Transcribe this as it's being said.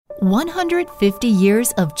150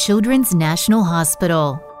 years of Children's National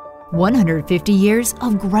Hospital. 150 years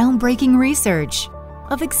of groundbreaking research,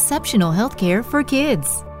 of exceptional healthcare for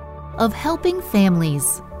kids, of helping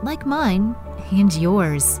families like mine and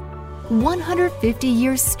yours. 150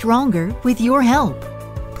 years stronger with your help.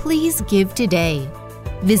 Please give today.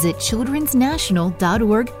 Visit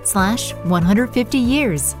childrensnational.org/150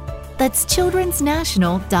 years. That's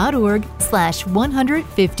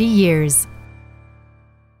childrensnational.org/150 years.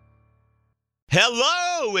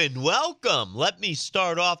 Hello and welcome. Let me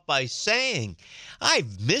start off by saying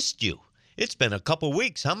I've missed you. It's been a couple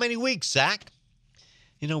weeks. How many weeks, Zach?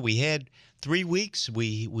 You know, we had 3 weeks.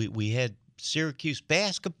 We had Syracuse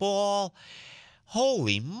basketball.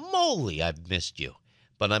 Holy moly, I've missed you.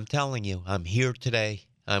 But I'm telling you, I'm here today.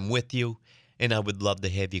 I'm with you, and I would love to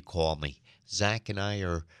have you call me. Zach and I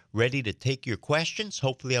are ready to take your questions.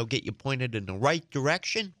 Hopefully I'll get you pointed in the right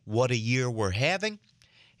direction. What a year we're having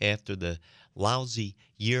after the lousy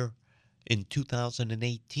year in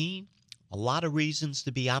 2018. A lot of reasons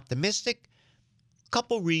to be optimistic. A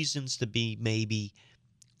couple reasons to be maybe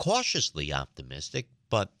cautiously optimistic.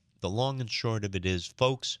 But the long and short of it is,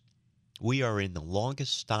 folks, we are in the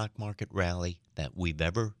longest stock market rally that we've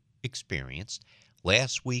ever experienced.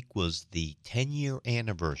 Last week was the 10-year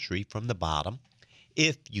anniversary from the bottom.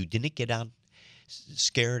 If you didn't get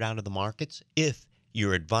scared out of the markets, if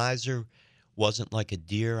your advisor wasn't like a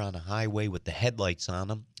deer on a highway with the headlights on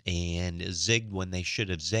them and zigged when they should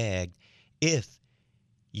have zagged, if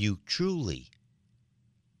you truly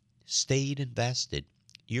stayed invested,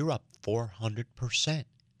 you're up 400%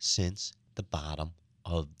 since the bottom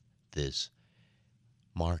of this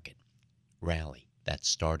market rally that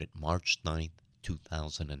started March 9th,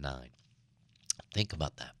 2009. Think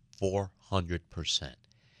about that, 400%.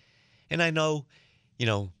 And I know,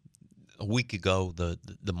 a week ago the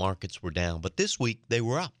markets were down, but this week they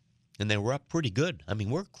were up, and they were up pretty good. I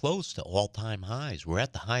mean, we're close to all-time highs. We're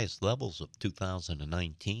at the highest levels of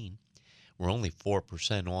 2019. We're only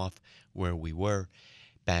 4% off where we were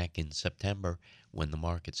back in September when the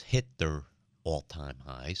markets hit their all-time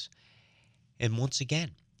highs. And once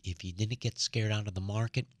again, if you didn't get scared out of the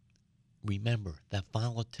market, remember that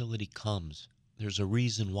volatility comes. There's a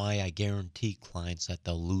reason why I guarantee clients that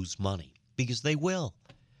they'll lose money, because they will.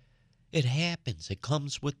 It happens. It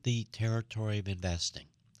comes with the territory of investing.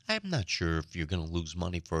 I'm not sure if you're going to lose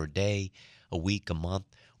money for a day, a week, a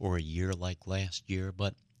month, or a year like last year,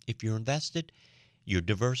 but if you're invested, you're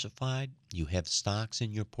diversified, you have stocks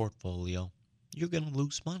in your portfolio, you're going to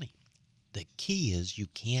lose money. The key is you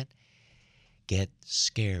can't get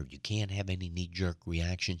scared. You can't have any knee-jerk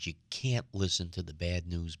reactions. You can't listen to the bad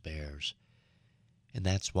news bears. And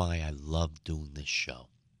that's why I love doing this show.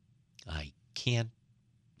 I can't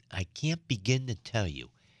begin to tell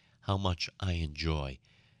you how much I enjoy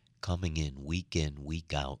coming in, week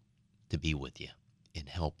out, to be with you and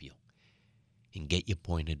help you and get you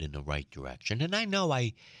pointed in the right direction. And I know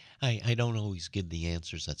I don't always give the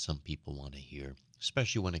answers that some people want to hear,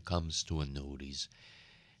 especially when it comes to annuities.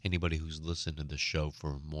 Anybody who's listened to the show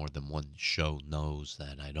for more than one show knows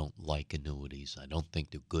that I don't like annuities. I don't think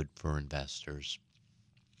they're good for investors.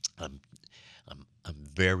 I'm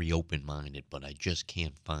very open-minded, but I just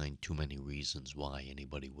can't find too many reasons why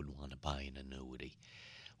anybody would want to buy an annuity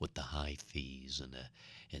with the high fees and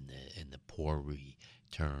the poor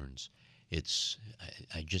returns.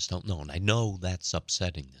 I just don't know, and I know that's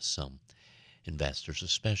upsetting to some investors,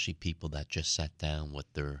 especially people that just sat down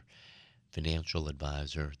with their financial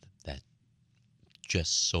advisor that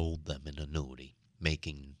just sold them an annuity,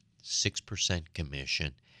 making 6%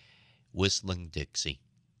 commission, whistling Dixie.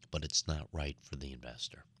 But it's not right for the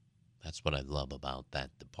investor. That's what I love about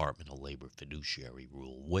that Department of Labor fiduciary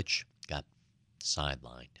rule, which got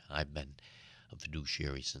sidelined. I've been a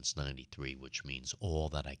fiduciary since '93, which means all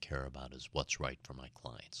that I care about is what's right for my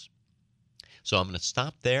clients. So I'm going to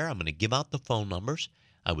stop there. I'm going to give out the phone numbers.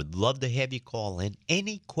 I would love to have you call in.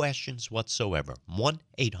 Any questions whatsoever.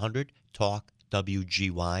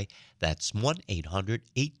 1-800-TALK-WGY. That's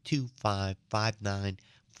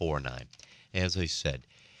 1-800-825-5949. As I said,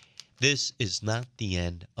 this is not the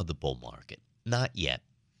end of the bull market. Not yet.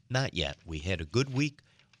 Not yet. We had a good week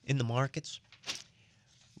in the markets.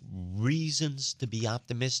 Reasons to be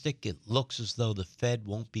optimistic. It looks as though the Fed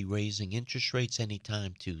won't be raising interest rates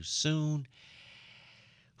anytime too soon.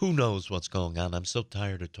 Who knows what's going on? I'm so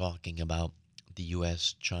tired of talking about the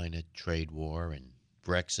U.S.-China trade war and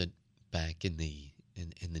Brexit back in the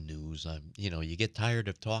news. You get tired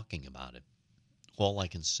of talking about it. All I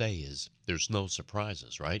can say is there's no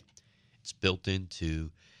surprises, right? It's built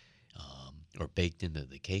into or baked into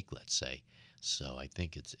the cake, let's say. So I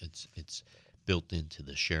think it's built into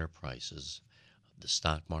the share prices. The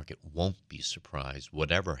stock market won't be surprised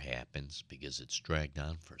whatever happens because it's dragged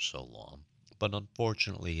on for so long. But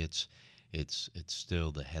unfortunately, it's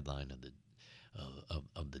still the headline of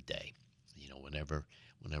the day.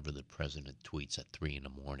 Whenever the president tweets at 3 in the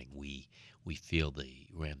morning, we feel the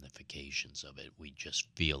ramifications of it. We just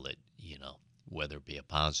feel it. Whether it be a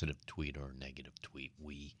positive tweet or a negative tweet,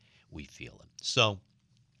 we feel it. So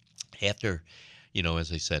after,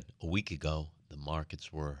 as I said a week ago, the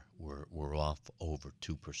markets were off over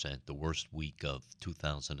 2%, the worst week of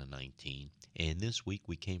 2019. And this week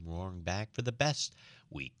we came roaring back for the best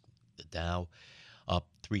week. The Dow up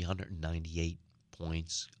 398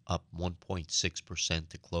 points, up 1.6%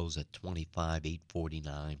 to close at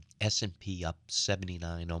 25,849. S&P up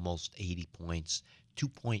 79, almost 80 points,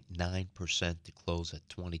 2.9% to close at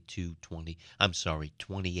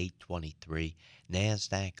 2823.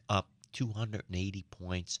 Nasdaq up 280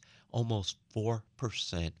 points, almost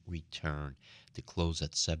 4% return to close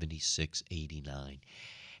at 7689.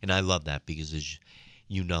 And I love that because, as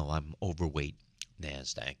you know, I'm overweight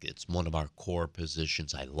Nasdaq. It's one of our core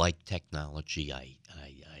positions. I like technology. I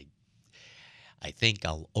think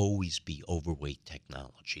I'll always be overweight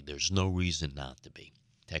technology. There's no reason not to be.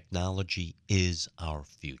 Technology is our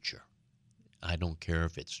future. I don't care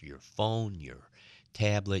if it's your phone, your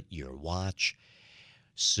tablet, your watch,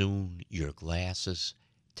 soon your glasses.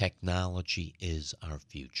 Technology is our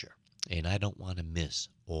future. And I don't want to miss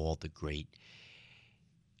all the great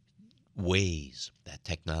ways that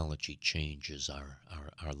technology changes our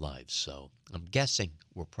lives. So I'm guessing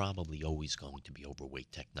we're probably always going to be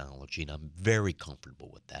overweight technology, and I'm very comfortable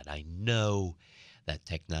with that. I know that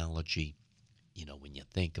technology, when you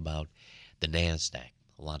think about the NASDAQ,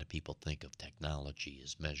 a lot of people think of technology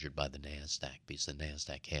as measured by the NASDAQ because the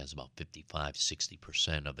NASDAQ has about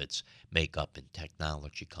 55-60% of its makeup in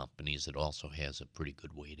technology companies. It also has a pretty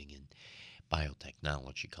good weighting in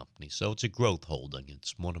biotechnology companies. So it's a growth holding.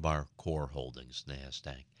 It's one of our core holdings,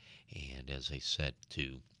 NASDAQ. And as I said,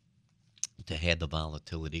 to have the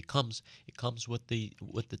volatility, it comes with the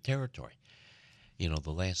territory.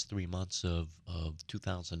 The last 3 months of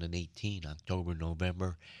 2018, October,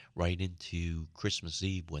 November, right into Christmas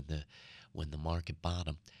Eve when the market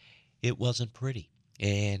bottomed, it wasn't pretty.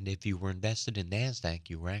 And if you were invested in NASDAQ,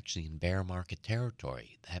 you were actually in bear market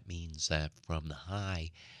territory. That means that from the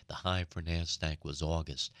high for NASDAQ was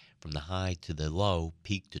August. From the high to the low,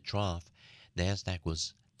 peak to trough, NASDAQ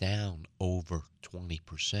was down over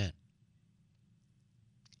 20%.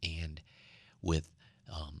 And with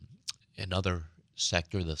another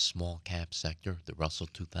sector, the small cap sector, the Russell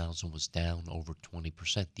 2000 was down over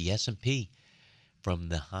 20%. The S&P, from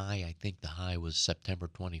the high, I think the high was September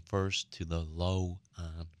 21st to the low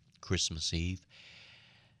on Christmas Eve.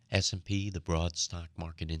 S&P, the broad stock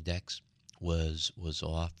market index, was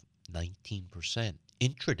off 19%.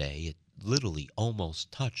 Intraday, it literally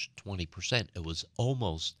almost touched 20%. It was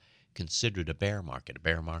almost considered a bear market. A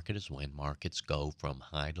bear market is when markets go from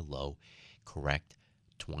high to low, correct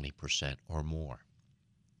 20% or more.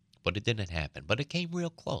 But it didn't happen. But it came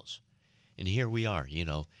real close. And here we are,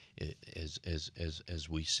 as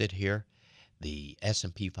we sit here, the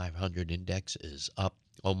S&P 500 index is up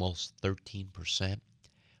almost 13%,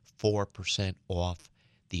 4% off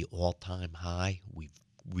the all-time high. We've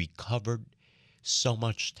recovered so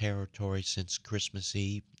much territory since Christmas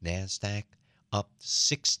Eve. NASDAQ up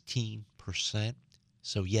 16%.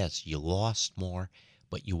 So yes, you lost more,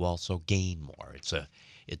 but you also gained more.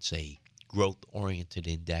 It's a growth-oriented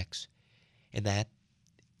index, and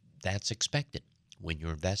that's expected. When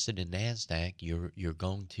you're invested in NASDAQ, you're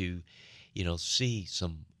going to, see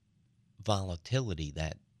some volatility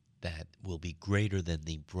that will be greater than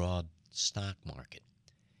the broad stock market.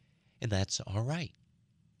 And that's all right.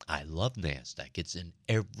 I love NASDAQ. It's in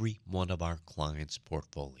every one of our clients'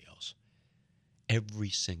 portfolios. Every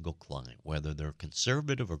single client, whether they're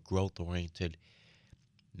conservative or growth-oriented,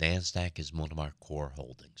 NASDAQ is one of our core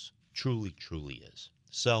holdings. Truly, truly is.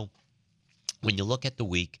 So when you look at the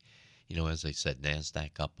week, as I said,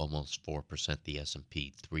 NASDAQ up almost 4%, the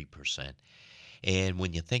S&P 3%. And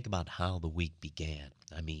when you think about how the week began,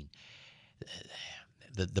 I mean,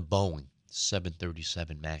 the Boeing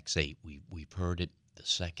 737 MAX 8, we've heard it, the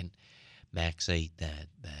second MAX 8 that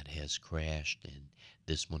has crashed, and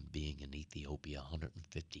this one being in Ethiopia,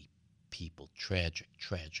 150 people. Tragic.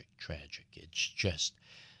 It's just,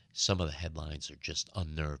 some of the headlines are just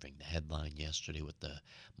unnerving. The headline yesterday with the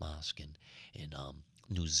mosque in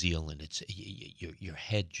New Zealand, it's your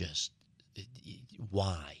head just,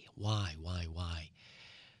 why?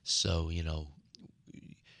 So,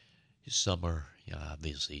 some are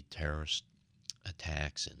obviously terrorist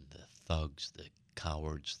attacks and the thugs, the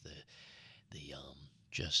cowards, the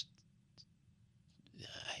just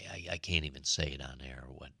I can't even say it on air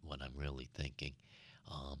what I'm really thinking,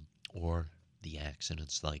 or the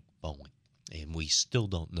accidents like Boeing, and we still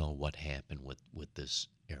don't know what happened with this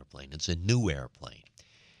airplane. It's a new airplane,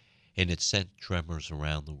 and it sent tremors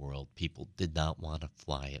around the world. People did not want to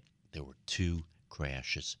fly it. There were two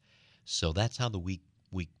crashes, so that's how the week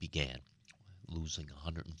began, losing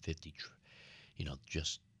 150,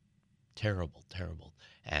 just terrible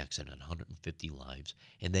accident, 150 lives.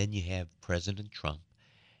 And then you have President Trump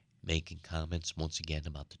making comments once again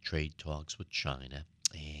about the trade talks with China.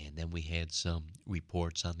 And then we had some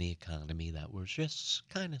reports on the economy that were just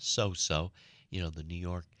kind of so-so. The New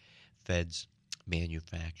York Fed's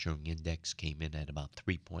manufacturing index came in at about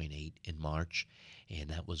 3.8 in March, and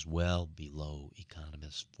that was well below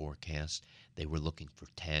economists' forecast. They were looking for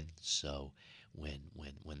 10, so when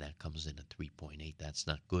that comes in at 3.8, that's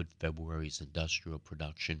not good. February's industrial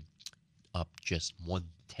production up just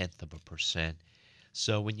 1/10%.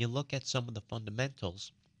 So when you look at some of the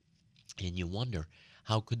fundamentals and you wonder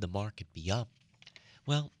how could the market be up,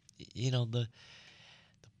 well,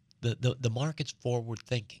 the market's forward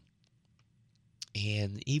thinking.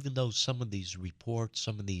 And even though some of these reports,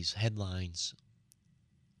 some of these headlines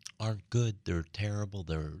aren't good, they're terrible,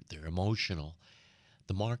 they're emotional,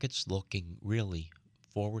 the market's looking really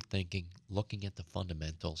forward thinking, looking at the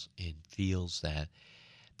fundamentals, and feels that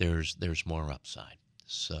there's more upside.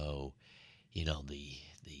 So,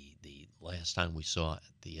 the last time we saw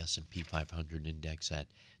the S&P 500 index at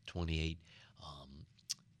 28, um,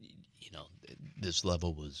 this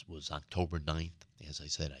level was October 9th. As I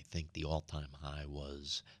said, I think the all-time high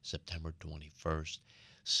was September 21st.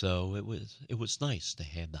 So it was nice to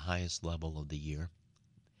have the highest level of the year.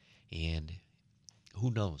 And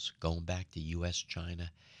who knows, going back to U.S.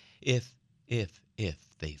 China, if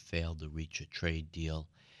they fail to reach a trade deal,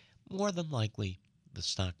 more than likely the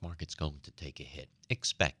stock market's going to take a hit.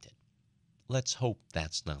 Expect it. Let's hope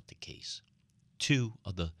that's not the case.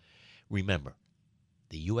 Remember,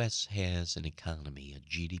 the U.S. has an economy, a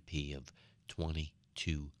GDP of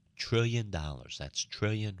 $22 trillion. That's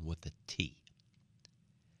trillion with a T.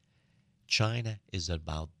 China is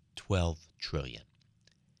about 12 trillion.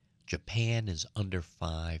 Japan is under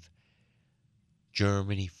 5.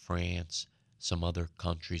 Germany, France, some other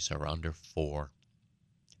countries are under 4.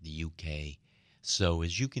 The UK. So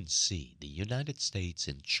as you can see, the United States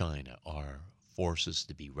and China are forces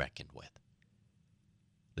to be reckoned with.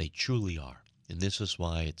 They truly are. And this is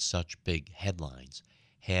why it's such big headlines,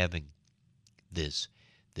 having this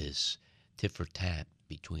tit for tat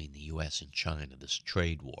between the U.S. and China, this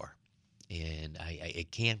trade war. And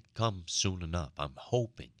it can't come soon enough. I'm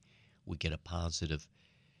hoping we get a positive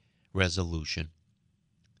resolution.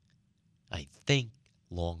 I think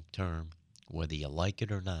long term, whether you like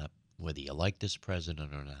it or not, whether you like this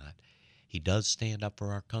president or not, he does stand up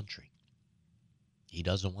for our country. He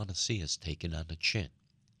doesn't want to see us take it on the chin.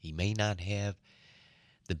 He may not have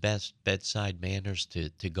the best bedside manners to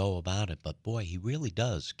go about it, but boy, he really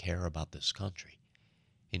does care about this country.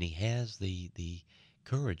 And he has the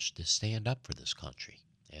courage to stand up for this country.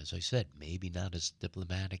 As I said, maybe not as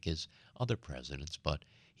diplomatic as other presidents, but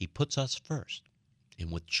he puts us first.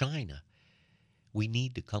 And with China, we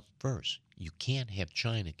need to come first. You can't have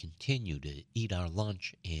China continue to eat our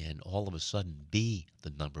lunch and all of a sudden be the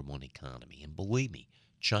number one economy. And believe me,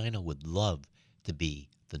 China would love to be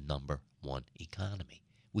the number one economy.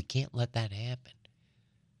 We can't let that happen.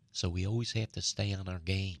 So we always have to stay on our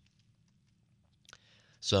game.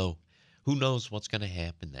 So who knows what's going to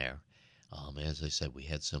happen there? As I said, we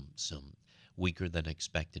had some weaker than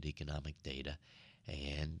expected economic data,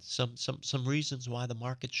 and some reasons why the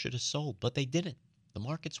market should have sold, but they didn't. The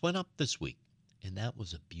markets went up this week, and that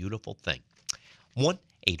was a beautiful thing.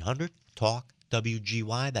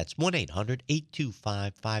 1-800-TALK-WGY. That's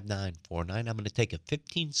 1-800-825-5949. I'm going to take a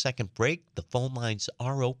 15-second break. The phone lines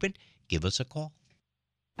are open. Give us a call.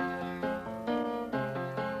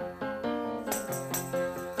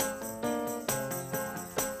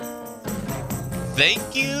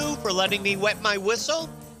 Thank you for letting me wet my whistle.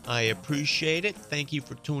 I appreciate it. Thank you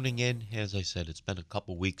for tuning in. As I said, it's been a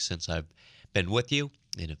couple weeks since I've been with you,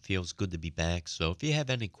 and it feels good to be back. So if you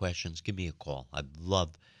have any questions, give me a call. I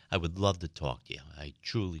would love to talk to you. I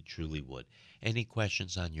truly would. Any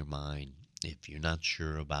questions on your mind, if you're not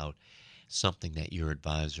sure about something that your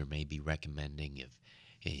advisor may be recommending, if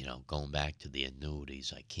going back to the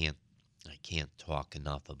annuities, I can't talk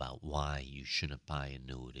enough about why you shouldn't buy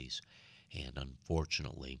annuities. And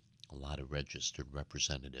unfortunately, a lot of registered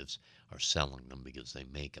representatives are selling them because they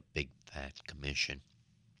make a big fat commission.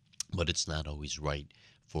 but it's not always right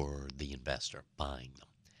for the investor buying them.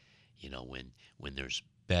 When there's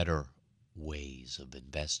better ways of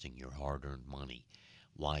investing your hard-earned money,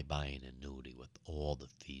 why buy an annuity with all the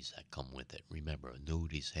fees that come with it? Remember,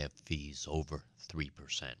 annuities have fees over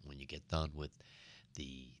 3%. When you get done with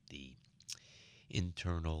the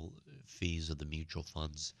internal fees of the mutual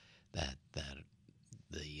funds that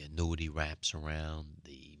the annuity wraps around,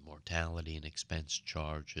 the mortality and expense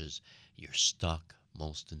charges, you're stuck.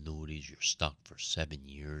 Most annuities, you're stuck for 7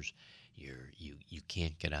 years. You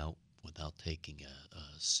can't get out without taking a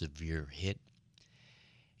severe hit.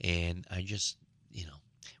 And I just,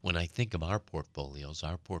 when I think of our portfolios,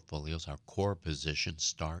 our core positions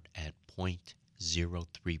start at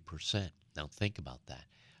 0.03%. Now think about that.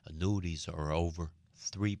 Annuities are over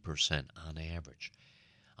 3% on average.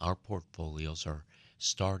 Our portfolios are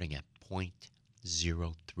starting at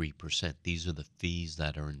 0.03%. These are the fees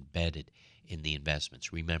that are embedded in the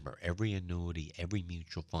investments. Remember, every annuity, every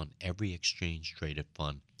mutual fund, every exchange-traded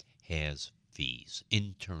fund has fees,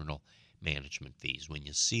 internal management fees. When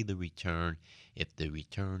you see the return, if the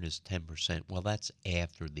return is 10%, well, that's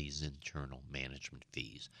after these internal management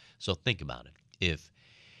fees. So think about it.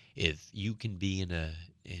 If you can be in a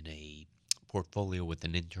portfolio with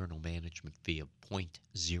an internal management fee of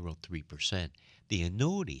 0.03%, the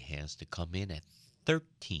annuity has to come in at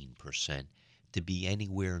 13% to be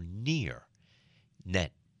anywhere near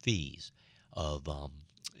net fees of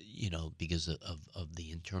because of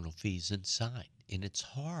the internal fees inside. And it's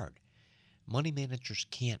hard. Money managers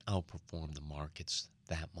can't outperform the markets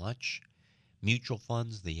that much. Mutual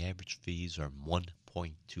funds, the average fees are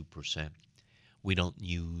 1.2%. We don't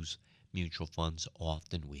use mutual funds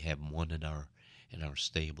often. We have one in our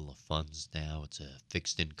stable of funds now. It's a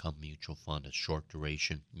fixed income mutual fund, a short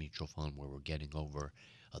duration mutual fund where we're getting over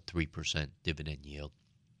a 3% dividend yield,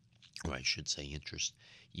 or I should say interest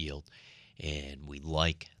yield. And we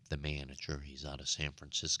like the manager. He's out of San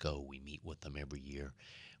Francisco. We meet with him every year.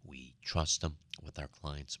 We trust him with our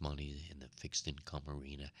clients' money in the fixed income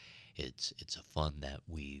arena. It's a fund that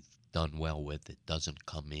we've done well with. It doesn't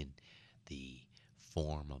come in the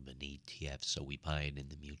form of an ETF, so we buy it in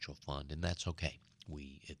the mutual fund, and that's okay.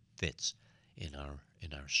 It fits in our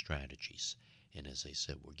strategies. And as I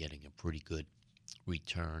said, we're getting a pretty good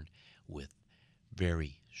return with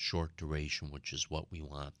very short duration, which is what we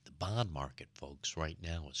want. The bond market, folks, right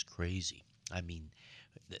now is crazy. I mean,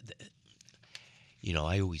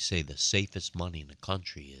 I always say the safest money in the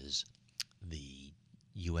country is the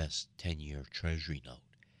U.S. 10-year Treasury note.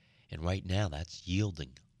 And right now that's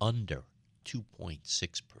yielding under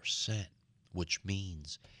 2.6%, which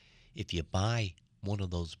means if you buy one of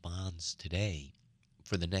those bonds today,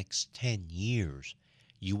 for the next 10 years,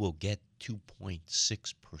 you will get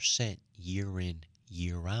 2.6% year in,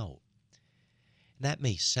 year out. And that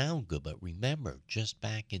may sound good, but remember, just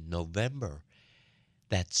back in November,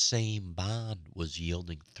 that same bond was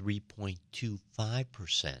yielding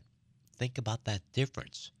 3.25%. Think about that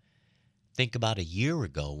difference. Think about a year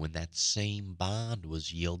ago when that same bond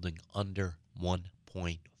was yielding under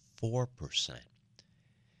 1.4%.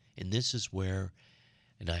 And this is where,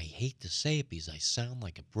 and I hate to say it because I sound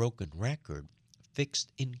like a broken record,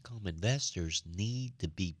 fixed income investors need to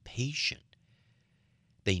be patient.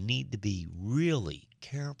 They need to be really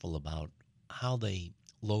careful about how they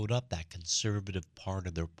load up that conservative part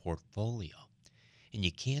of their portfolio. And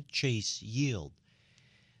you can't chase yield.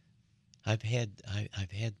 I've had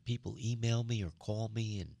people email me or call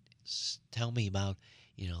me and tell me about,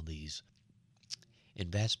 these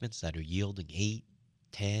investments that are yielding 8,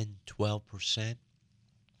 10, 12%.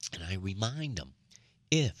 And I remind them,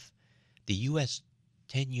 if the U.S.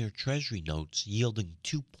 10-year Treasury notes yielding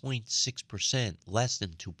 2.6%, less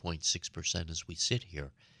than 2.6% as we sit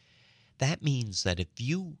here, that means that if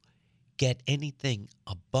you get anything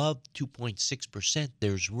above 2.6%,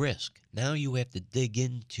 there's risk. Now you have to dig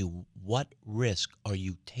into what risk are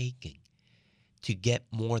you taking to get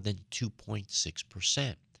more than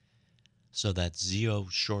 2.6%. So that zero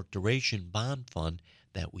short duration bond fund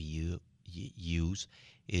that we use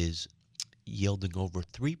is yielding over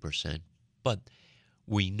 3%, but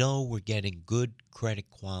we know we're getting good credit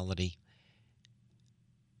quality,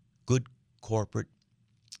 good corporate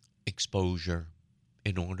exposure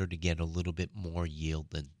in order to get a little bit more yield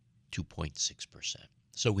than 2.6%.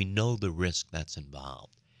 So we know the risk that's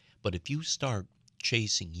involved. But if you start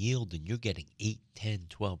chasing yield and you're getting 8, 10,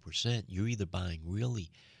 12%, you're either buying really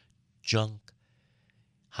junk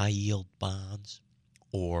high yield bonds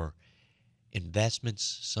or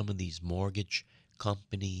investments, some of these mortgage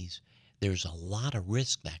companies. There's a lot of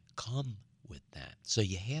risk that come with that. So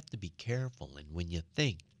you have to be careful. And when you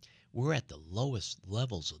think, We're at the lowest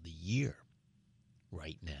levels of the year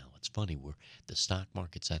right now. It's funny, the stock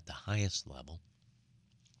market's at the highest level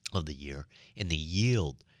of the year, and the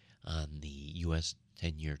yield on the U.S.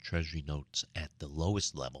 10-year Treasury notes at the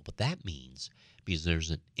lowest level. But that means, because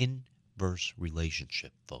there's an inverse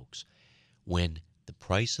relationship, folks, when the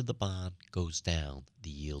price of the bond goes down, the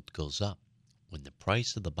yield goes up. When the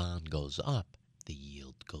price of the bond goes up, the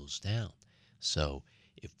yield goes down. So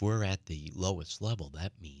if we're at the lowest level,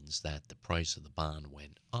 that means that the price of the bond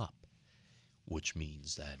went up, which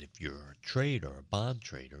means that if you're a trader, a bond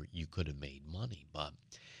trader, you could have made money. But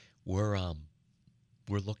we're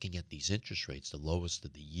looking at these interest rates, the lowest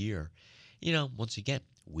of the year. Once again,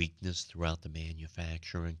 weakness throughout the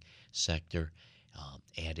manufacturing sector,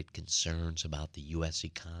 added concerns about the U.S.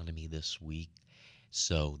 economy this week.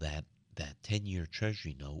 So that 10-year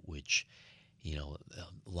Treasury note, which, a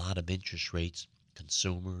lot of interest rates,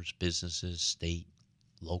 consumers, businesses, state,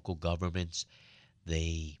 local governments,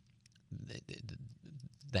 that's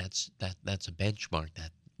a benchmark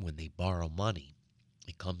that when they borrow money,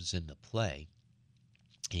 it comes into play.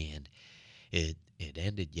 And it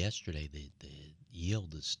ended yesterday. The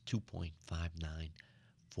yield is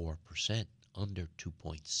 2.594%, under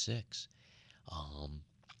 2.6.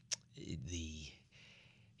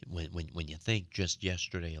 When you think just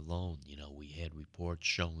yesterday alone, we had reports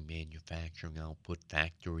showing manufacturing output,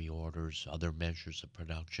 factory orders, other measures of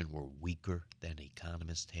production were weaker than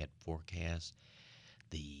economists had forecast.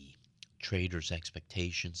 The traders'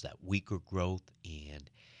 expectations that weaker growth and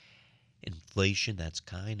inflation that's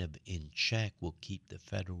kind of in check will keep the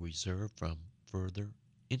Federal Reserve from further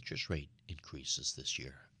interest rate increases this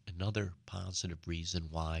year. Another positive reason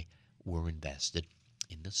why we're invested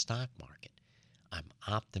in the stock market. I'm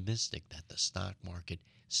optimistic that the stock market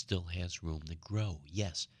still has room to grow.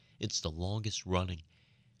 Yes, it's the longest running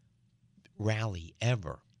rally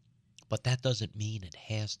ever, but that doesn't mean it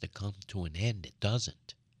has to come to an end. It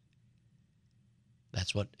doesn't.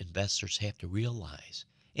 That's what investors have to realize.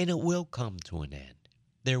 And it will come to an end.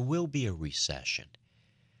 There will be a recession.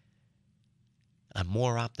 I'm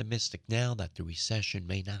more optimistic now that the recession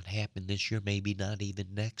may not happen this year, maybe not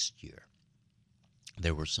even next year.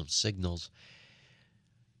 There were some signals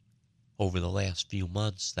over the last few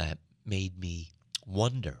months that made me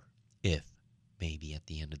wonder if maybe at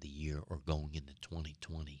the end of the year or going into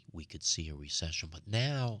 2020 we could see a recession. But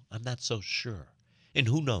now I'm not so sure. And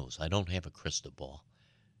who knows? I don't have a crystal ball.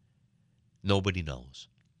 Nobody knows.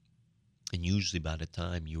 And usually by the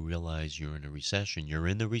time you realize you're in a recession, you're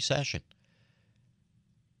in the recession.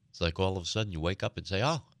 It's like all of a sudden you wake up and say,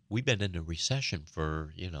 oh, we've been in a recession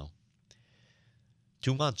for,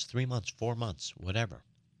 2 months, 3 months, 4 months, whatever.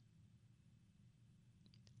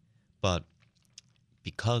 But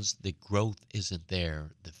because the growth isn't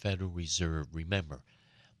there, the Federal Reserve, remember,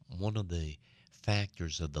 one of the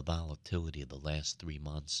factors of the volatility of the last 3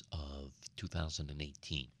 months of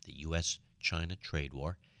 2018, the U.S.-China trade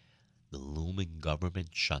war, the looming government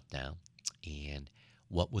shutdown, and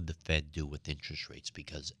what would the Fed do with interest rates?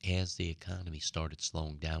 Because as the economy started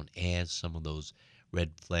slowing down, as some of those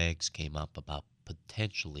red flags came up about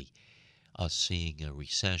potentially us seeing a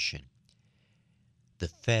recession, the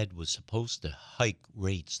Fed was supposed to hike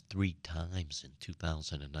rates 3 times in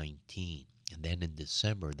 2019. And then in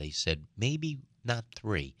December, they said maybe not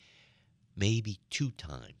 3, maybe 2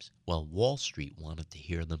 times. Well, Wall Street wanted to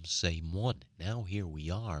hear them say 1. Now here we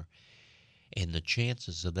are. And the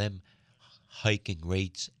chances of them hiking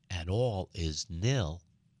rates at all is nil.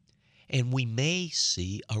 And we may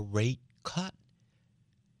see a rate cut.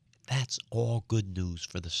 That's all good news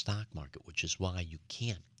for the stock market, which is why you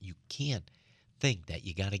can't think that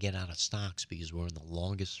you got to get out of stocks because we're in the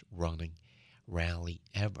longest running rally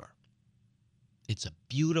ever. It's a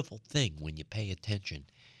beautiful thing when you pay attention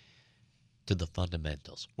to the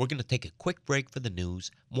fundamentals. We're going to take a quick break for the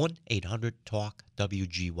news.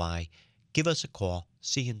 1-800-TALK-WGY. Give us a call.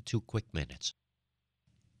 See you in 2 quick minutes.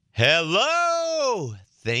 Hello!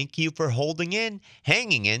 Thank you for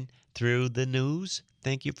hanging in through the news.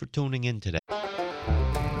 Thank you for tuning in today.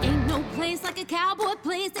 Ain't no place like a cowboy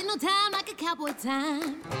place. Ain't no time like a cowboy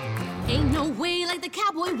time. Ain't no way like the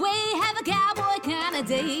cowboy way. Have a cowboy kind of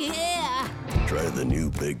day, yeah. Try the new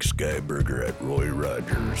Big Sky Burger at Roy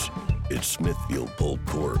Rogers. It's Smithfield pulled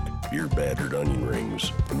pork, beer battered onion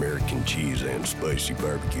rings, American cheese, and spicy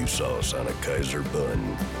barbecue sauce on a Kaiser bun.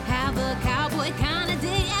 Have a cowboy kind of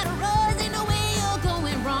day at Roy's. Ain't no way you're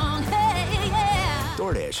going wrong. Hey, yeah.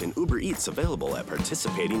 DoorDash and Uber Eats available at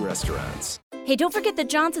participating restaurants. Hey, don't forget the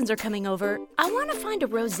Johnsons are coming over. I want to find a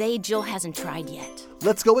rosé Jill hasn't tried yet.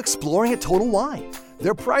 Let's go exploring at Total Wine.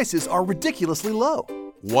 Their prices are ridiculously low.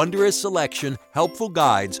 Wondrous selection, helpful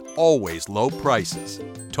guides, always low prices.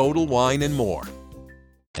 Total Wine and More.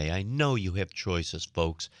 Hey, I know you have choices,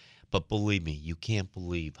 folks, but believe me, you can't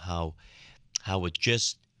believe how it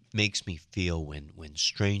just makes me feel when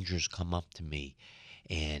strangers come up to me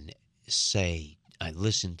and say, I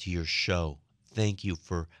listened to your show. Thank you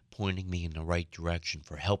for pointing me in the right direction,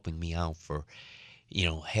 for helping me out, for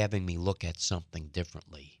having me look at something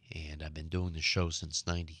differently. And I've been doing the show since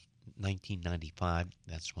 1995.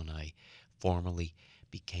 That's when I formally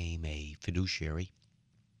became a fiduciary.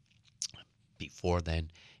 Before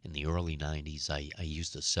then, in the early 90s, I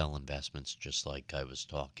used to sell investments just like I was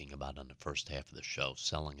talking about on the first half of the show,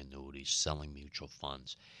 selling annuities, selling mutual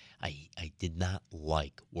funds. I did not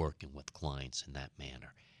like working with clients in that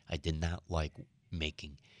manner. I did not like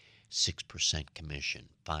making 6% commission,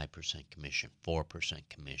 5% commission, 4%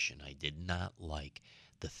 commission. I did not like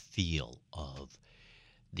the feel of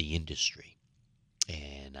the industry.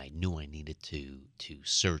 And I knew I needed to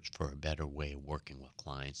search for a better way of working with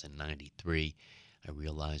clients. In 93, I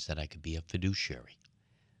realized that I could be a fiduciary.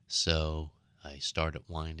 So I started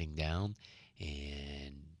winding down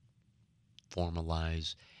and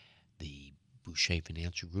formalized the Boucher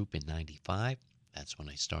Financial Group in 95. That's when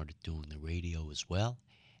I started doing the radio as well,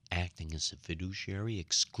 acting as a fiduciary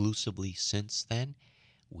exclusively since then.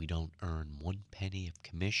 We don't earn 1 penny of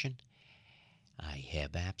commission. I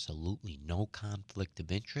have absolutely no conflict of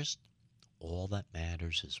interest. All that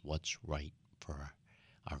matters is what's right for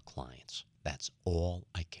our clients. That's all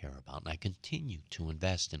I care about. And I continue to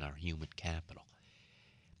invest in our human capital.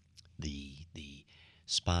 The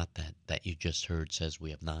spot that you just heard says we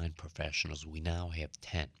have 9 professionals. We now have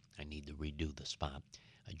 10. I need to redo the spot.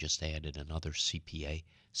 I just added another CPA,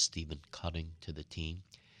 Stephen Cutting, to the team.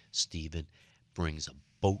 Stephen brings a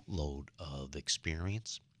boatload of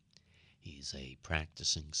experience. He's a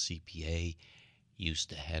practicing CPA, used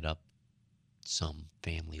to head up some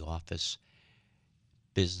family office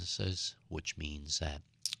businesses, which means that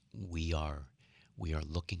we are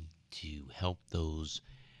looking to help those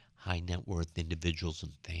high net worth individuals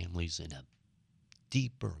and families in a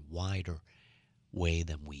deeper, wider way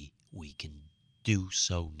than we can do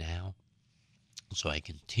so now. So I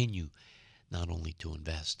continue not only to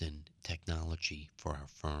invest in technology for our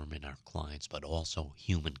firm and our clients, but also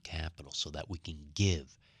human capital so that we can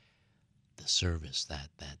give the service that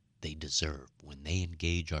they deserve. When they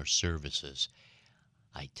engage our services,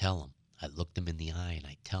 I tell them, I look them in the eye and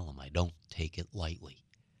I tell them I don't take it lightly.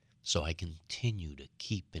 So I continue to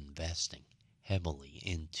keep investing heavily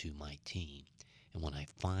into my team. And when I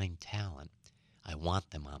find talent, I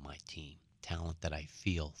want them on my team, talent that I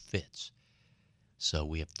feel fits. So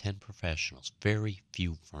we have 10 professionals. Very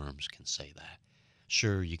few firms can say that.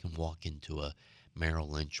 Sure, you can walk into a Merrill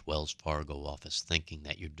Lynch, Wells Fargo office thinking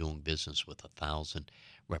that you're doing business with 1,000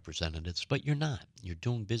 representatives, but you're not. You're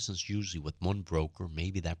doing business usually with one broker.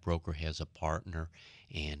 Maybe that broker has a partner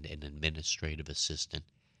and an administrative assistant.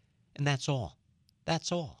 And that's all.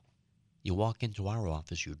 That's all. You walk into our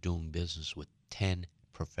office, you're doing business with 10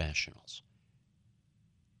 professionals.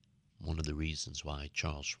 One of the reasons why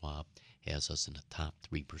Charles Schwab has us in the top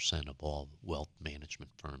 3% of all wealth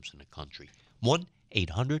management firms in the country.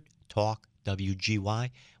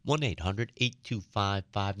 1-800-TALK-WGY,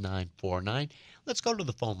 1-800-825-5949. Let's go to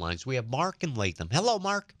the phone lines. We have Mark in Latham. Hello,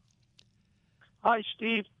 Mark. Hi,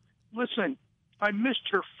 Steve. Listen, I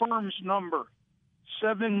missed your firm's number.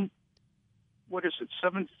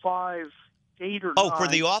 758 or 9? Oh, for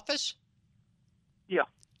the office? Yeah.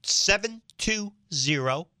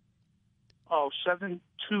 720. Oh,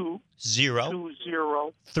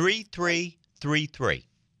 7220. 3333.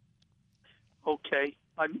 Okay.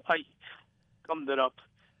 I summed it up.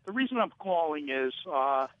 The reason I'm calling is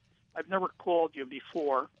I've never called you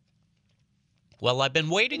before. Well, I've been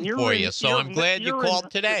waiting for you, so I'm glad you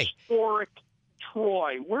called today. Historic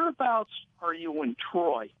Troy. Whereabouts are you in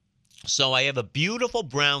Troy? So I have a beautiful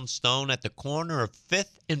brownstone at the corner of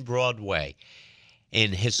 5th and Broadway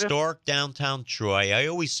in historic downtown Troy. I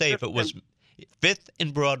always say if it was 5th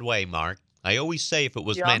and Broadway, Mark, I always say if it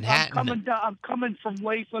was Manhattan. I'm coming from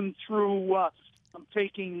Latham through, I'm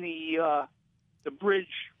taking the bridge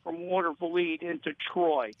from Waterville into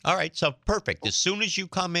Troy. All right, so perfect. As soon as you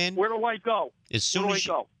come in. Where do I go? As soon as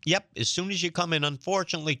you go? Yep, as soon as you come in.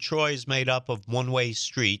 Unfortunately, Troy is made up of one-way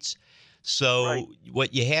streets. So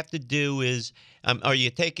what you have to do is, are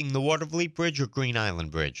you taking the Waterville Bridge or Green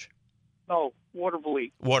Island Bridge? No, Waterville.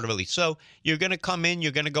 Waterville. So you're going to come in,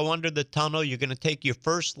 you're going to go under the tunnel, you're going to take your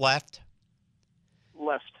first left.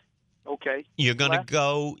 Left. Okay. You're going to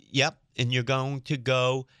go, and you're going to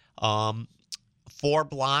go 4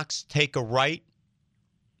 blocks, take a right.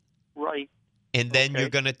 Right. and then Okay. you're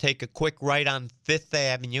going to take a quick right on Fifth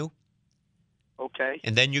Avenue, Okay.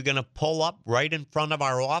 and then you're going to pull up right in front of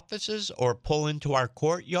our offices or pull into our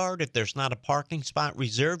courtyard if there's not a parking spot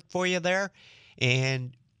reserved for you there,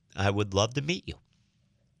 and I would love to meet you.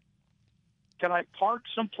 Can I park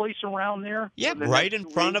someplace around there? Yeah, for the right next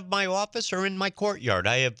in front week? of my office or in my courtyard.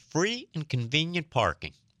 I have free and convenient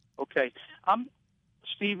parking. Okay.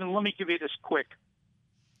 Stephen, let me give you this quick.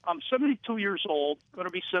 I'm 72 years old, going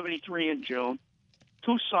to be 73 in June.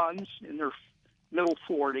 2 sons in their middle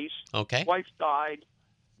 40s. Okay. Wife died.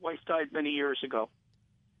 Wife died many years ago.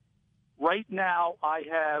 Right now, I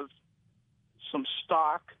have some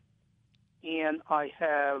stock, and I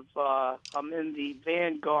have I'm in the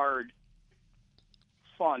Vanguard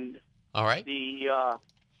fund, All right. the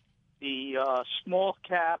small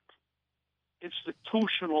cap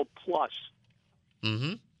institutional plus,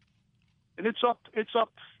 Mm-hmm. and it's up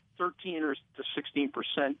 13 or to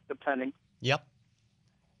 16% depending. Yep.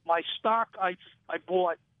 My stock I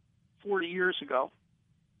bought 40 years ago.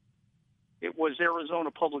 It was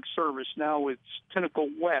Arizona Public Service. Now it's Pinnacle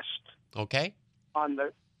West Okay. on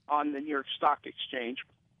the New York Stock Exchange.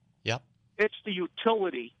 Yep. It's the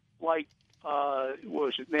utility, like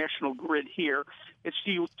was it National Grid here? It's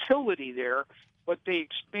the utility there, but they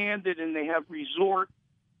expanded and they have resort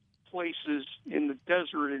places in the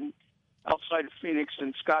desert and outside of Phoenix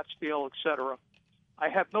and Scottsdale, etc. I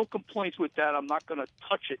have no complaints with that. I'm not going to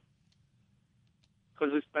touch it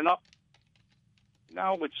because it's been up.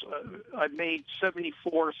 Now it's I've made $74,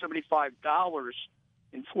 $75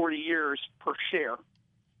 in 40 years per share.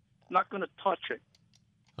 I'm not going to touch it.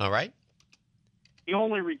 All right. The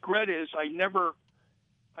only regret is I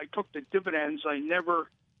took the dividends. I never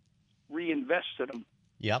reinvested them.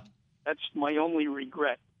 Yep. That's my only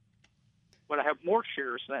regret. But I have more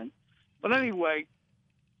shares then. But anyway,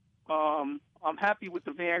 I'm happy with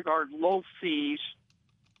the Vanguard. Low fees,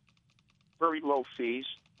 very low fees.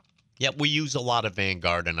 Yep. We use a lot of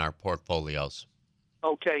Vanguard in our portfolios.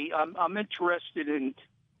 Okay, I'm interested in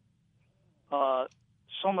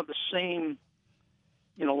some of the same,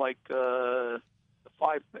 like the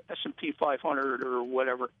S&P 500 or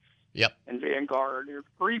whatever. Yep. And Vanguard,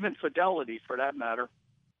 or even Fidelity for that matter.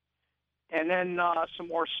 And then some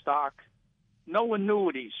more stock. No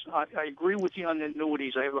annuities. I agree with you on the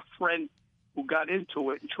annuities. I have a friend who got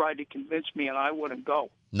into it and tried to convince me, and I wouldn't go.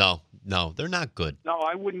 No, they're not good. No,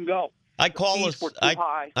 I wouldn't go. I call fees were too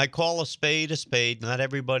high. I call a spade a spade. Not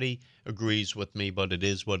everybody agrees with me, but it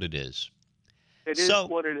is what it is. It is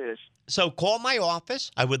what it is. So call my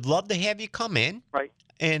office. I would love to have you come in. Right.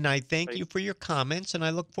 And I thank Right. you for your comments, and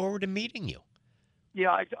I look forward to meeting you.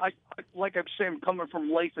 Yeah, I like I'm saying, coming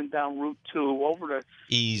from Lathan down Route 2 over to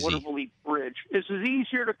Easy. Waterville Bridge. Is it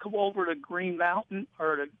easier to come over to Green Mountain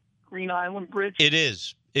or to Green Island Bridge? It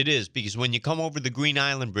is. It is, because when you come over the Green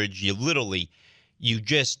Island Bridge, you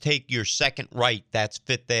just take your second right. That's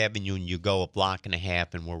Fifth Avenue, and you go a block and a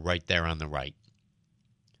half, and we're right there on the right.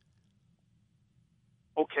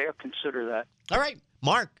 Okay, I'll consider that. All right,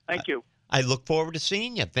 Mark. Thank you. I look forward to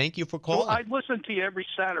seeing you. Thank you for calling. I listen to you every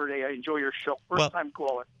Saturday. I enjoy your show. First time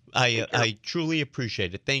calling. I truly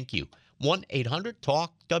appreciate it. Thank you.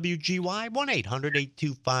 1-800-TALK-WGY,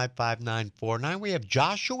 1-800-825-5949. We have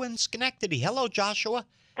Joshua in Schenectady. Hello, Joshua.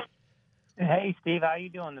 Hey, Steve. How you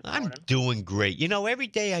doing this morning? I'm doing great. Every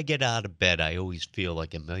day I get out of bed, I always feel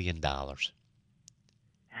like $1 million.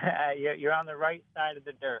 You're on the right side of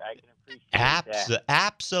the dirt. I can appreciate that.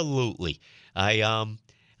 Absolutely. I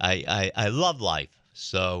love life,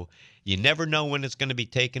 so you never know when it's going to be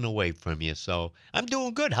taken away from you. So I'm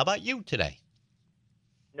doing good. How about you today?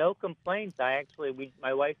 No complaints. My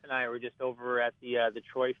wife and I were just over at the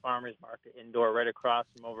Troy Farmers Market indoor, right across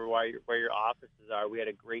from over where your offices are. We had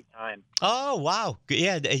a great time. Oh, wow.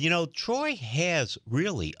 Yeah, Troy has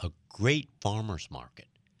really a great farmers market.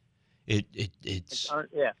 It's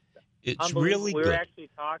really good. We were actually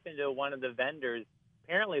talking to one of the vendors.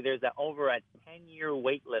 Apparently, there's over a 10-year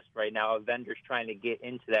wait list right now of vendors trying to get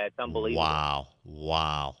into that. It's unbelievable.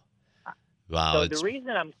 Wow. So the reason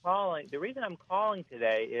I'm calling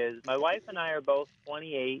today is my wife and I are both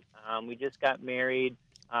 28. We just got married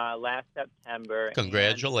last September.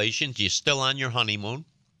 Congratulations! You're still on your honeymoon.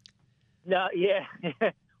 No, yeah.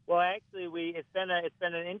 Well, actually, it's been an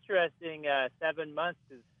interesting 7 months.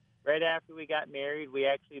 'Cause right after we got married, we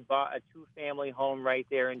actually bought a 2-family home right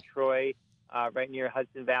there in Troy, right near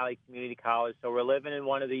Hudson Valley Community College. So we're living in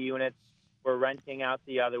one of the units. We're renting out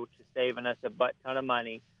the other, which is saving us a butt ton of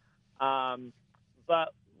money.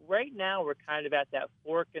 But right now we're kind of at that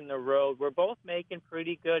fork in the road. We're both making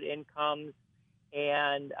pretty good incomes,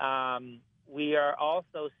 and we are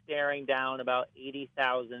also staring down about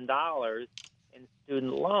 $80,000 in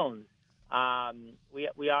student loans.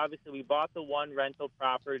 We obviously bought the one rental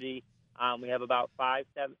property. We have about $5,000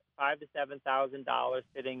 to $7,000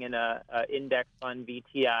 sitting in a index fund,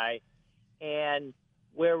 VTI, and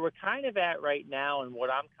where we're kind of at right now, and what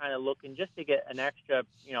I'm kind of looking just to get an extra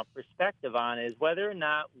perspective on is whether or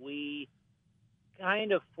not we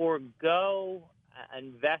kind of forego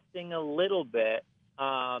investing a little bit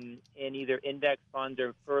in either index funds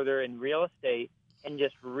or further in real estate, and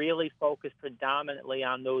just really focus predominantly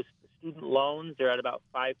on those student loans. They're at about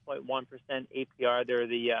 5.1% APR. They're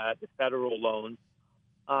the federal loans.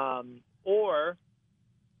 Or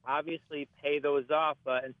obviously pay those off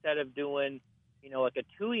instead of doing, like a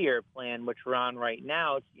 2-year plan, which we're on right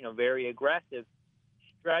now. It's, very aggressive.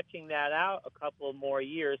 Stretching that out a couple more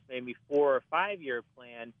years, maybe 4 or 5-year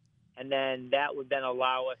plan, and then that would then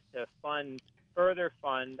allow us to further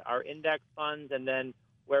fund our index funds, and then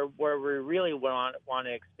where we really want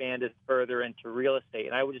to expand is further into real estate.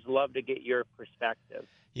 And I would just love to get your perspective.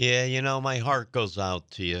 Yeah, my heart goes out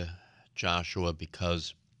to you, Joshua,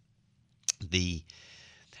 because the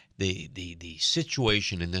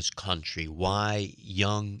situation in this country, why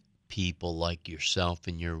young people like yourself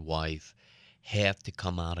and your wife have to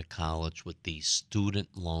come out of college with these student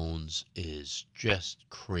loans is just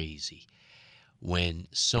crazy. When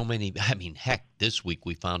so many, heck, this week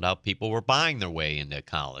we found out people were buying their way into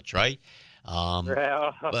college, right?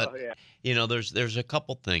 But, yeah. There's a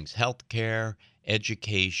couple things, healthcare,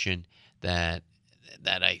 education, that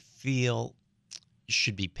I feel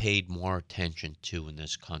should be paid more attention to in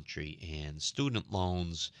this country. And student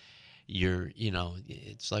loans,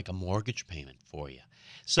 it's like a mortgage payment for you.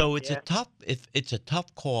 So it's a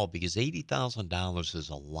tough call, because $80,000 is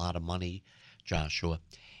a lot of money, Joshua.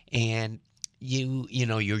 And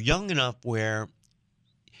you're young enough where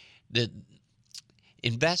the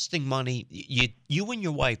investing money, you and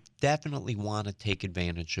your wife definitely want to take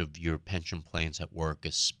advantage of your pension plans at work,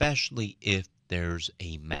 especially if there's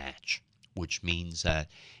a match, which means that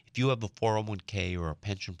if you have a 401k or a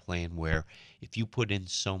pension plan where if you put in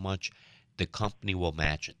so much, the company will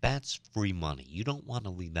match it. That's free money. You don't want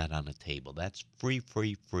to leave that on the table. That's free,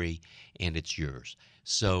 and it's yours.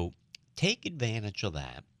 So take advantage of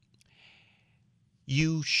that.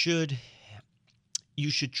 You should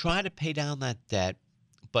try to pay down that debt,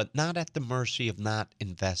 but not at the mercy of not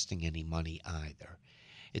investing any money either.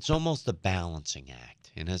 It's almost a balancing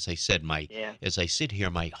act. And as I said, as I sit here,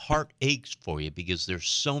 my heart aches for you, because there's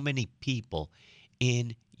so many people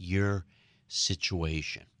in your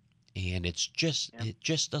situation. And it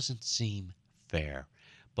just doesn't seem fair.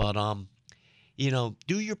 But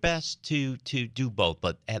do your best to do both.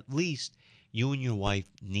 But at least you and your wife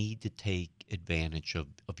need to take advantage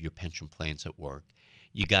of your pension plans at work.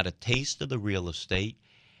 You got a taste of the real estate.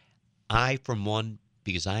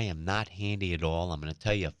 Because I am not handy at all, I'm going to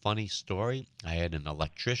tell you a funny story. I had an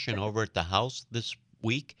electrician over at the house this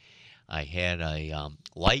week. I had a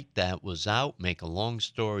light that was out. Make a long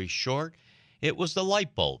story short, it was the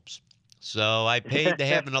light bulbs. So I paid to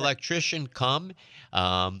have an electrician come,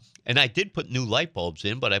 and I did put new light bulbs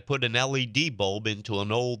in, but I put an LED bulb into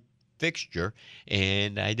an old fixture,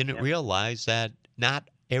 and I didn't realize that not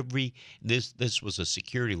every this was a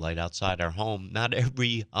security light outside our home. Not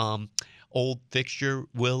every old fixture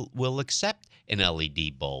will accept an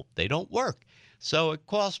LED bulb. They don't work. So it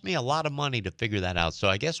cost me a lot of money to figure that out. So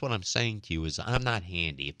I guess what I'm saying to you is I'm not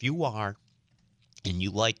handy. If you are, and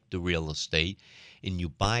you like the real estate, and you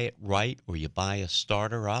buy it right, or you buy a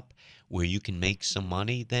starter up where you can make some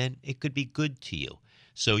money, then it could be good to you.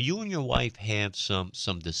 So you and your wife have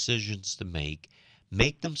some decisions to make.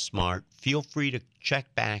 Make them smart. Feel free to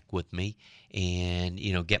check back with me and,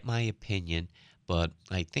 get my opinion. But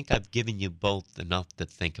I think I've given you both enough to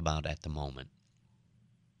think about at the moment.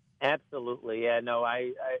 Absolutely. Yeah, no,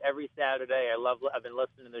 I every Saturday, I've been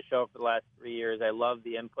listening to the show for the last 3 years. I love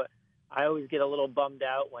the input. I always get a little bummed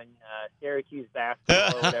out when Syracuse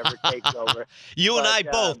basketball or whatever takes over. I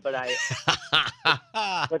both. But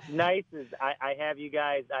what's nice is I have you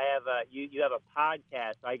guys. You have a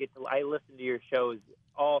podcast. So I listen to your shows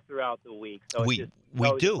all throughout the week. So it's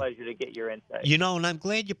always a pleasure to get your insight. And I'm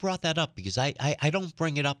glad you brought that up, because I don't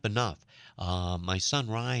bring it up enough. My son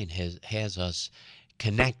Ryan has us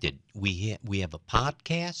connected. We have a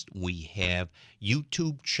podcast. We have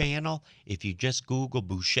YouTube channel. If you just Google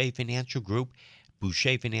Boucher Financial Group,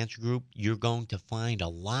 you're going to find a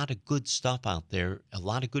lot of good stuff out there, a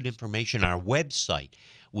lot of good information. Our website,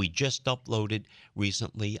 we just uploaded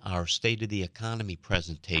recently our State of the Economy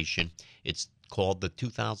presentation. It's called the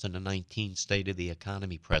 2019 State of the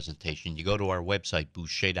Economy presentation. You go to our website,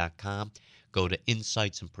 Boucher.com, go to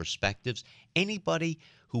Insights and Perspectives. Anybody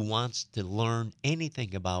who wants to learn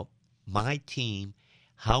anything about my team,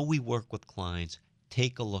 how we work with clients,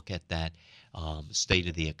 take a look at that State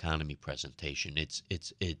of the Economy presentation. It's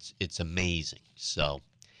amazing. So,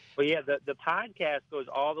 well, yeah, the podcast goes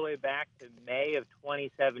all the way back to May of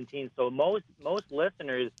 2017. So most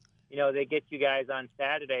listeners, they get you guys on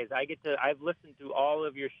Saturdays. I've listened to all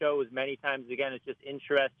of your shows many times. Again, it's just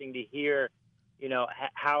interesting to hear,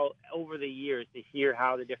 how over the years to hear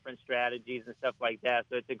how the different strategies and stuff like that.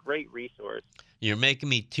 So it's a great resource. You're making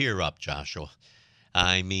me tear up, Joshua.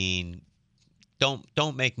 I mean,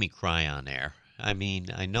 don't make me cry on air. I mean,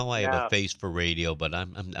 I know I have a face for radio, but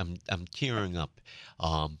I'm tearing up.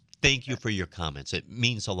 Thank you for your comments. It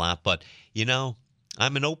means a lot. But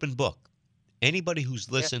I'm an open book. Anybody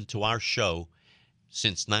who's listened to our show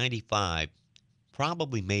since '95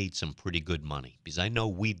 probably made some pretty good money, because I know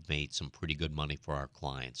we've made some pretty good money for our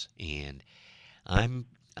clients. And I'm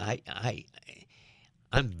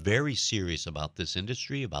very serious about this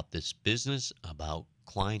industry, about this business, about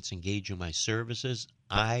clients engaging my services.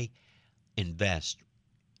 I invest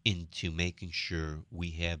into making sure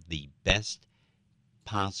we have the best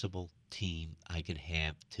possible team I can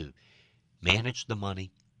have to manage the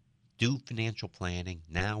money, do financial planning.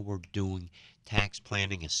 Now we're doing tax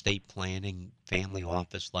planning, estate planning, family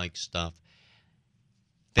office-like stuff.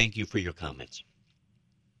 Thank you for your comments.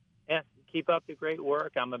 Yeah, keep up the great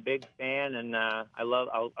work. I'm a big fan, and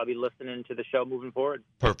I'll be listening to the show moving forward.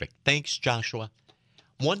 Perfect. Thanks, Joshua.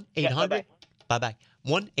 1-800. Bye-bye.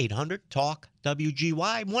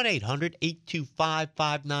 1-800-TALK-WGY.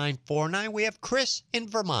 1-800-825-5949. We have Chris in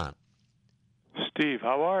Vermont. Steve,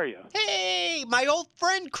 how are you? Hey, my old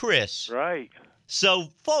friend Chris. Right. So,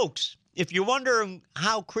 folks, if you're wondering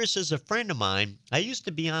how Chris is a friend of mine, I used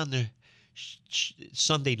to be on the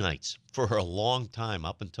Sunday nights for a long time,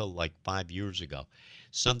 up until like 5 years ago.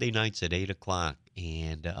 Sunday nights at 8 o'clock.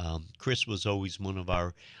 And Chris was always one of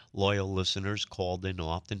our loyal listeners, called in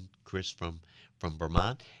often. Chris from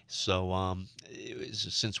Vermont. So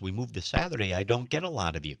since we moved to Saturday, I don't get a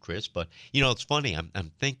lot of you, Chris. But, it's funny.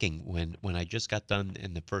 I'm thinking when I just got done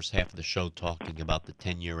in the first half of the show talking about the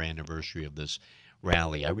 10-year anniversary of this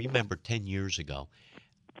rally, I remember 10 years ago,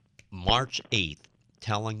 March 8th,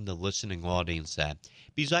 telling the listening audience that,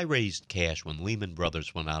 because I raised cash when Lehman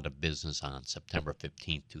Brothers went out of business on September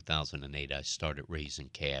 15th, 2008, I started raising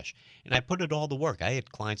cash. And I put it all to work. I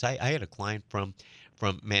had clients. I had a client from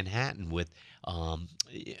Manhattan with,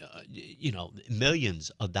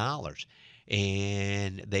 millions of dollars.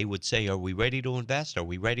 And they would say, are we ready to invest? Are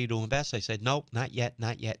we ready to invest? I said, nope, not yet,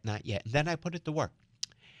 not yet, not yet. And then I put it to work.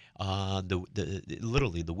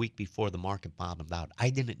 Literally the week before the market bottomed out,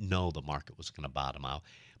 I didn't know the market was going to bottom out.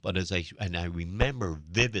 But I remember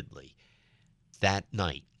vividly that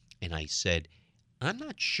night, and I said, I'm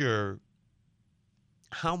not sure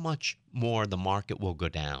how much more the market will go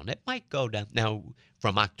down. It might go down. Now,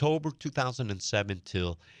 from October 2007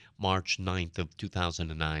 till March 9th of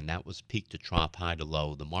 2009, that was peak to trough, high to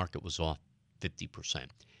low. The market was off 50%.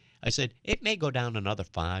 I said, it may go down another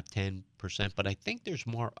 5-10%, but I think there's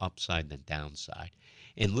more upside than downside.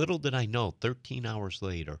 And little did I know, 13 hours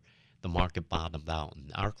later, the market bottomed out,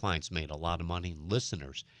 and our clients made a lot of money, and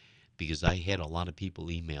listeners, because I had a lot of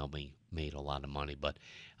people email me, made a lot of money. But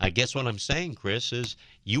I guess what I'm saying, Chris, is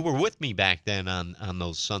you were with me back then on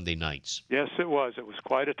those Sunday nights. Yes, it was. It was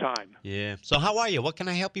quite a time. Yeah. So how are you? What can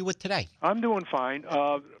I help you with today? I'm doing fine.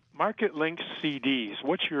 Market Link CDs,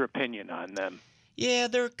 what's your opinion on them? Yeah,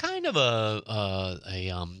 they're kind of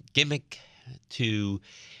a gimmick to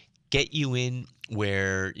get you in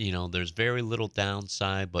where, there's very little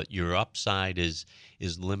downside, but your upside is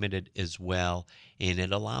limited as well. And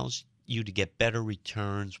it allows you to get better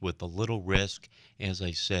returns with a little risk. As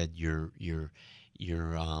I said, you're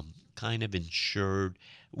kind of insured.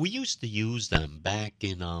 We used to use them back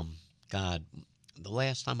in, the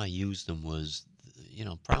last time I used them was,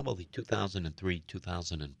 probably 2003,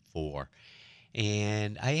 2004.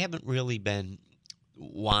 And I haven't really been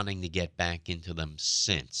wanting to get back into them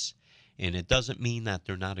since. And it doesn't mean that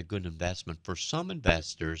they're not a good investment. For some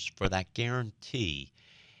investors, for that guarantee,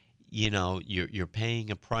 you're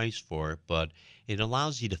paying a price for it, but it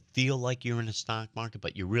allows you to feel like you're in the stock market,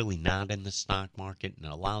 but you're really not in the stock market, and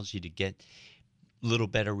it allows you to get a little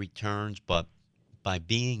better returns. But by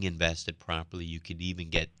being invested properly, you could even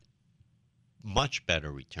get much better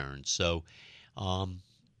returns. So,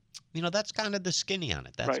 that's kind of the skinny on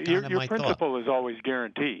it. That's right. Kind of your my principal thought. is always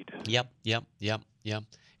guaranteed. Yep.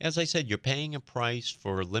 As I said, you're paying a price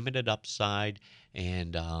for limited upside,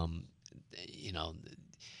 and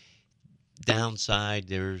downside,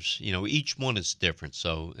 there's, each one is different,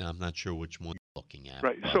 so I'm not sure which one you're looking at.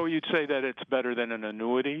 Right. But... So you'd say that it's better than an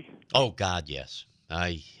annuity? Oh, God, yes.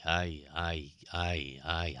 I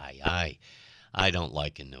don't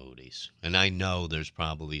like annuities. And I know there's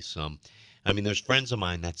probably some. There's friends of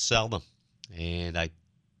mine that sell them, and I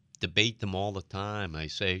debate them all the time. I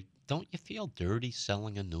say, don't you feel dirty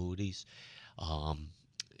selling annuities?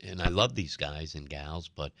 And I love these guys and gals,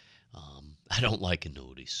 but I don't like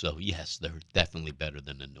annuities. So, yes, they're definitely better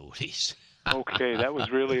than annuities. Okay, that was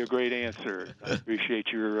really a great answer. I appreciate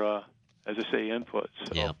your, as I say, input.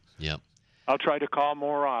 So Yep. I'll try to call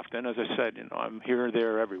more often. As I said, I'm here,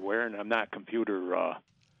 there, everywhere, and I'm not computer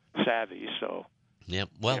savvy. So. Yep.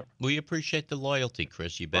 Well, we appreciate the loyalty,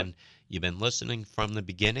 Chris. You've been listening from the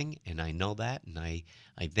beginning, and I know that, and I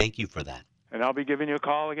thank you for that. And I'll be giving you a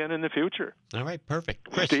call again in the future. All right,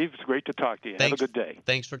 perfect. Chris, Steve, it's great to talk to you. Thanks, have a good day.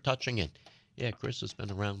 Thanks for touching in. Yeah, Chris has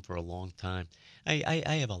been around for a long time.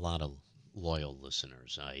 I have a lot of loyal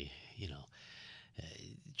listeners. It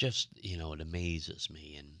amazes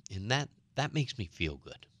me, and that makes me feel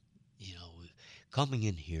good. Coming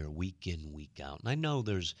in here week in, week out. And I know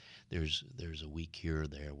there's a week here or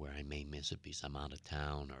there where I may miss it because I'm out of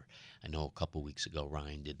town, or I know a couple weeks ago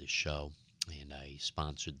Ryan did the show, and I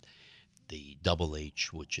sponsored the Double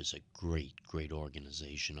H, which is a great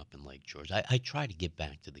organization up in Lake George. I try to give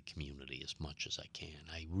back to the community as much as I can.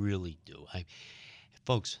 I really do.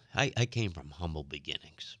 Folks, I came from humble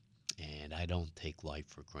beginnings, and I don't take life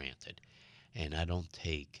for granted, and I don't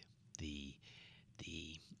take the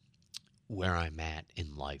where I'm at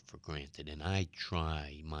in life for granted, and I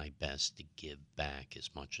try my best to give back as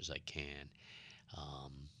much as I can.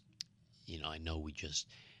 I know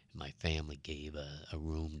my family gave a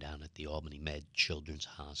room down at the Albany Med Children's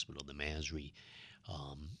Hospital, the Masry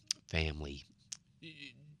Family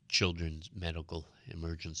Children's Medical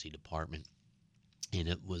Emergency Department, and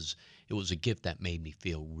it was a gift that made me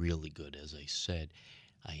feel really good. As I said,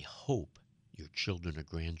 I hope your children or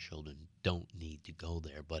grandchildren don't need to go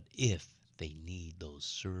there, but if they need those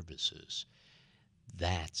services,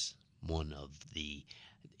 that's one of the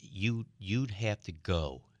you'd have to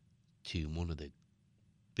go to one of the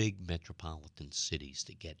big metropolitan cities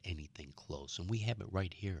to get anything close, and we have it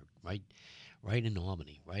right here, right in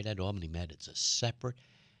Albany, right at Albany Med. It's a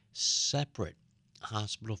separate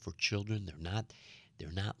hospital for children.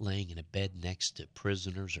 They're not laying in a bed next to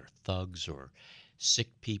prisoners or thugs or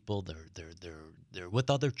sick people. They're with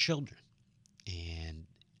other children, and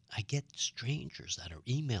I get strangers that are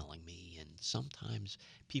emailing me, and sometimes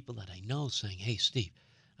people that I know saying, "Hey, Steve,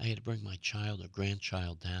 I had to bring my child or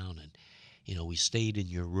grandchild down, and we stayed in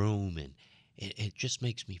your room," and it just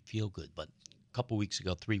makes me feel good. But a couple weeks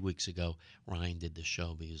ago, 3 weeks ago, Ryan did the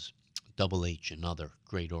show because Double H, another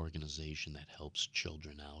great organization that helps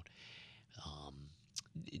children out,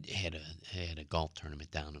 had a golf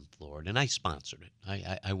tournament down in Florida, and I sponsored it.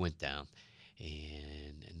 I went down,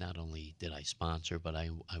 and not only did I sponsor, but I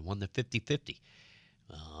won the 50-50.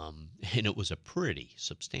 And it was a pretty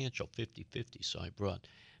substantial 50-50. So I brought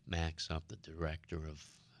Max up, the director of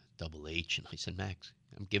Double H, and I said, "Max,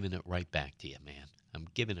 I'm giving it right back to you, man. I'm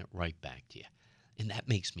giving it right back to you." And that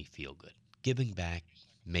makes me feel good. Giving back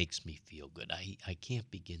makes me feel good. I can't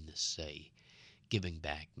begin to say giving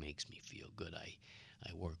back makes me feel good. I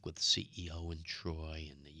work with the CEO in Troy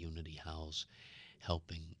and the Unity House,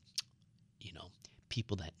 helping,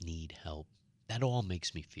 people that need help. That all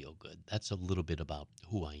makes me feel good. That's a little bit about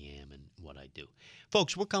who I am and what I do.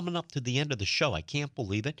 Folks, we're coming up to the end of the show. I can't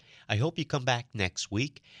believe it. I hope you come back next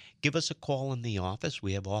week. Give us a call in the office.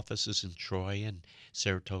 We have offices in Troy and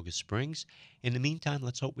Saratoga Springs. In the meantime,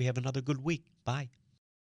 let's hope we have another good week. Bye.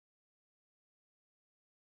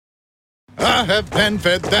 I have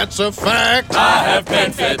PenFed, that's a fact. I have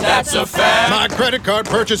PenFed, that's a fact. My credit card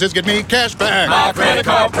purchases get me cash back. My credit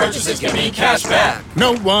card purchases get me cash back.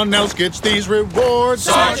 No one else gets these rewards.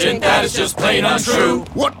 Sergeant, that is just plain untrue.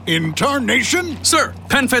 What in tarnation? Sir,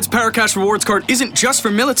 PenFed's Paracash Rewards Card isn't just for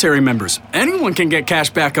military members. Anyone can get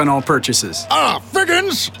cash back on all purchases. Ah,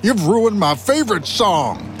 Figgins, you've ruined my favorite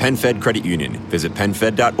song. PenFed Credit Union. Visit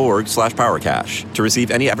PenFed.org/PowerCash. To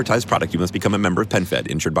receive any advertised product, you must become a member of PenFed,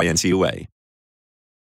 insured by NCUA.